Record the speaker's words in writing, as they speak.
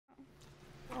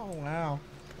Oh, wow.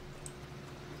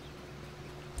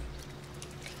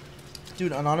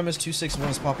 Dude, Anonymous 261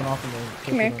 is popping off in the.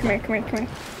 Come here.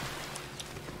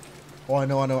 Oh, I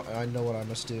know what I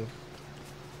must do.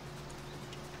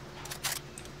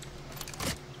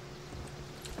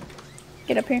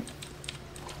 Get up here.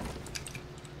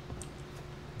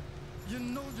 You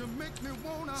know you make me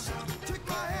wanna take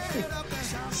my head up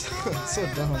and So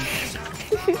dumb.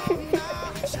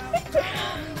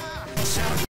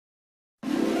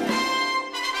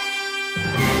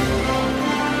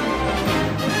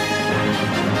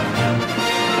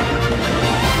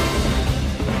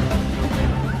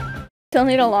 Still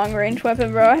need a long range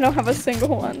weapon, bro. I don't have a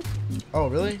single one. Oh,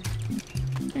 really?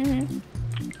 Mhm.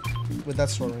 With that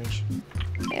short range.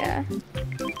 Yeah.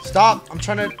 Stop! I'm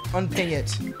trying to unping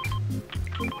it.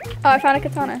 Oh, I found a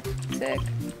katana. Sick.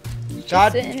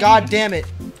 God damn it.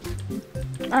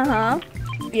 Uh-huh.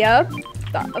 Yep.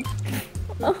 Stop.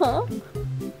 Uh-huh.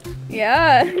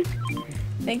 Yeah.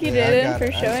 Thank you, Jaden,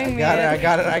 for showing me. I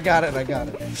got it.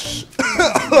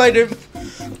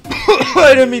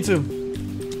 I didn't mean to.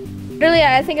 Really,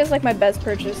 I think it's like my best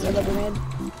purchase I've ever made.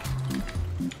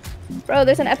 Bro,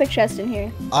 there's an epic chest in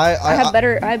here. I have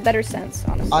better sense,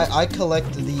 honestly. I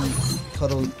collect the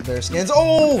Cuddle Bear skins.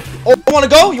 Oh, you wanna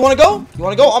go? You wanna go?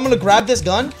 I'm gonna grab this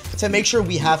gun to make sure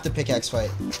we have to pickaxe fight.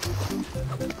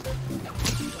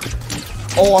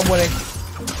 Oh, I'm winning.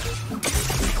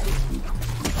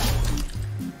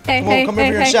 Hey, come over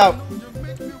here and shout.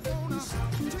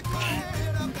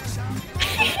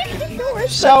 We're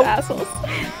such assholes.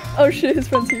 Oh shit, his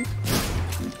friend's here.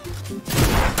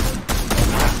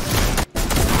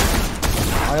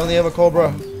 I only have a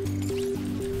Cobra.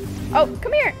 Oh,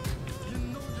 come here.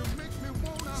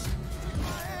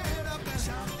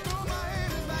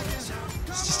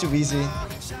 It's just too easy.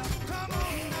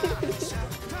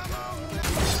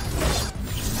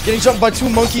 Getting jumped by 2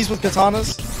 monkeys with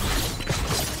katanas.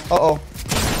 Uh-oh.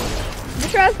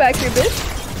 Get your ass back here,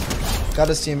 bitch. Got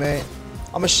his teammate.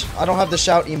 I don't have the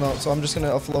shout emote, so I'm just gonna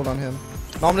offload on him.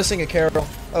 No, I'm gonna sing a carol.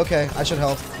 Okay, I should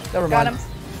help. Never mind. Got him.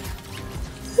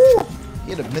 Woo!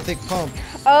 He had a mythic pump.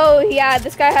 Oh yeah,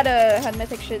 this guy had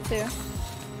mythic shit too.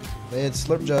 They had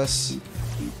slurp just.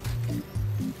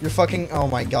 You're fucking. Oh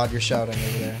my god, you're shouting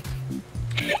over there.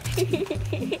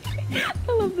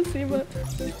 I love the emote.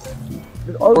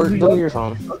 Or your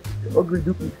phone. Ugly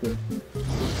dookie shit.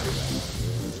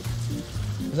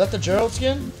 Is that the Gerald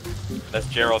skin? That's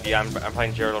Gerald, yeah, I'm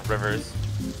playing Gerald Rivers.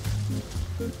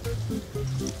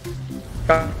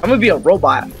 I'm gonna be a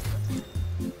robot.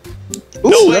 Ooh,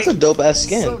 No that's way. a dope ass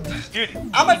skin. So, Dude,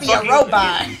 I'm gonna be a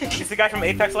robot. He's the guy from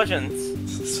Apex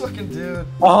Legends. This fucking dude.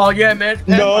 Oh yeah, man.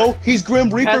 No, he's Grim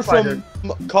Reaper from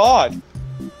COD.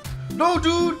 No,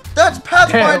 dude, that's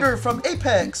Pathfinder from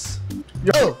Apex.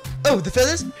 Yo. Oh, the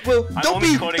fellas. Well, I'm don't only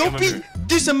be quoting him over.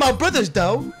 dissing my brothers,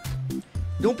 though.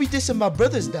 Don't be dissing my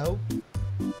brothers, though.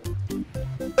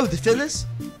 Oh, the fellas.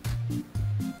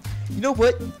 You know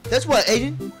what? That's why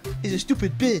Aiden is a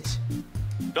stupid bitch.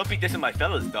 Don't be dissing my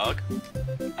fellas, dog.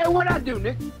 Hey, what I do,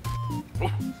 Nick?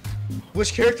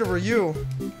 Which character were you?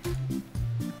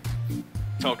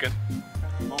 Token.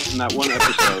 In that one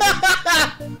episode.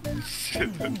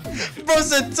 Bro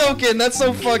said token. That's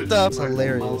so fucked up. It's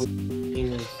hilarious.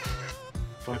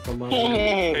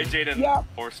 Hey, Jaden, Yeah.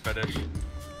 horse fetish.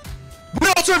 We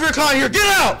don't serve your kind here. Get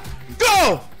out.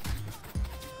 Go.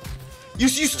 You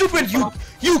stupid.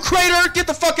 You crater. Get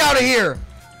the fuck out of here.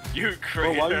 You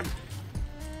crazy.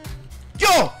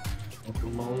 Go.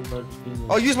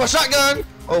 Oh, use my shotgun.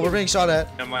 Oh, we're being shot at.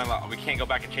 No, we can't go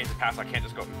back and change the pass. I can't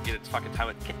just go get its fucking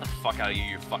time. Get the fuck out of you,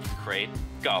 you fucking crate.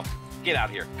 Go. Get out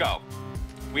of here. Go.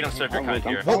 We don't serve your kind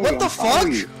here. What the fuck?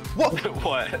 What?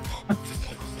 What?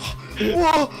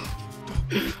 Whoa.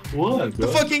 What, The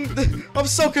fucking. I'm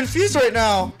so confused right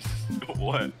now.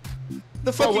 What?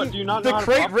 The fucking. what, do you not know the how to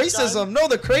crate talk to this guy? racism. No,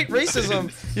 the crate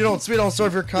racism. We don't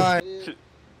serve your kind.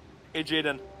 Hey,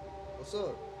 Jaden. What's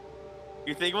up?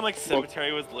 You think when like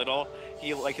Cemetery was little,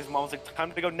 his mom was like,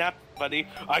 "Time to go nap, buddy."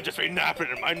 I just be napping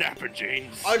in my napping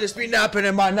jeans. I just be napping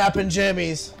in my napping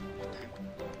jammies.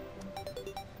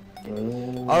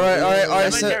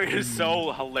 Alright, Cemetery is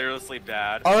so hilariously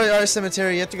bad. Alright,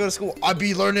 Cemetery, you have to go to school. I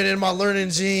be learning in my learning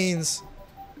jeans.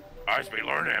 I just be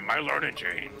learning in my learning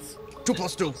jeans. 2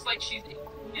 + 2. Looks like she's in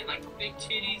like big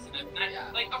titties and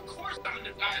like of course I'm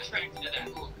attracted to that.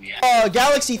 Yeah.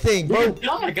 Galaxy thing, bro.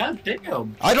 God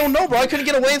damn. I don't know, bro. I couldn't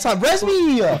get away in time. Res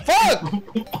me! Fuck!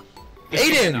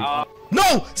 Aiden!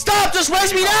 No! Stop! Just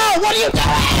res me now! What are you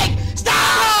doing?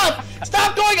 Stop!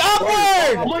 Stop going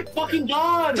upward! Oh my fucking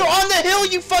god! Go on the hill,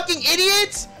 you fucking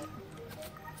idiots!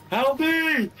 Help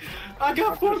me! I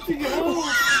got fucking help!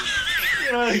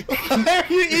 Like, Why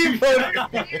are you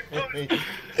emoting?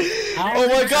 Oh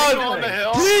my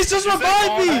god! Please just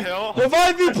revive me!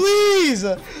 Revive me, please!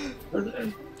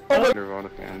 Nirvana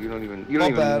fan. You don't even know My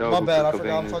who bad. I Kurt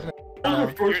forgot. I'm Cobain is. fucking. that was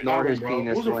the first Nor his album, bro.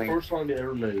 penis What was the swing. first song they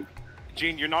ever made?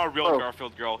 Gene, you're not a real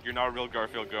Garfield girl. You're not a real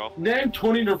Garfield girl. Name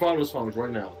 20 Nirvana songs right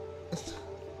now.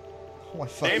 Oh my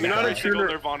fucking Name god. every single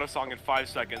Nirvana song in 5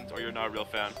 seconds, or you're not a real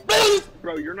fan.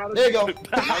 Bro, you're not a. There you go.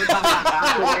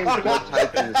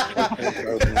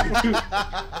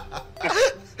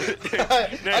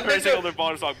 Name every single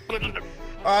Nirvana song. Alright,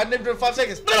 I named it in 5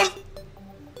 seconds.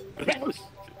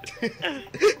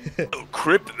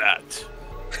 Crip that.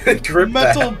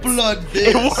 Metal blood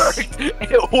this. It worked.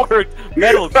 It worked.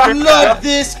 Metal crip Blood that.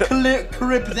 this,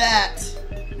 crip that.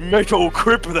 Metal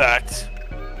crip that.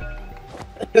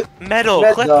 Metal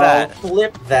clip that.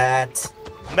 Flip that.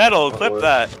 Metal clip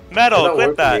that. Metal That clip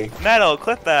worked for that. me. Metal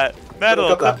clip that. Metal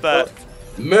clip that.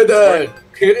 Metal clip that. Metal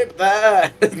clip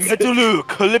that. This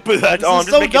Oh, I'm is just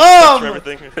so making dumb. for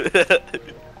everything.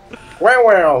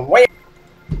 Wait.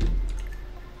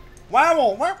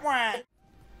 Wow.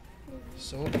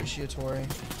 So appreciatory.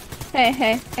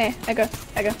 Hey, I go.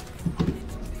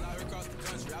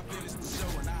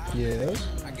 Yes.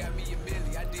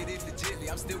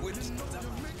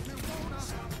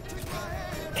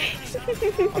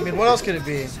 I mean, what else could it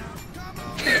be?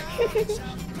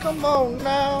 Come on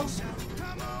now.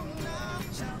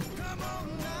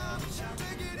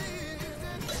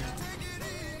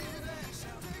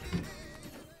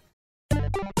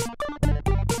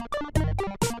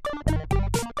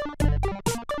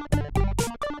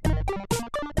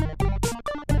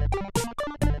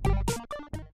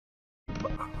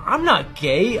 I'm not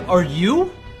gay, are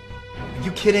you? Are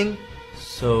you kidding?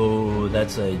 So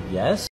that's a yes?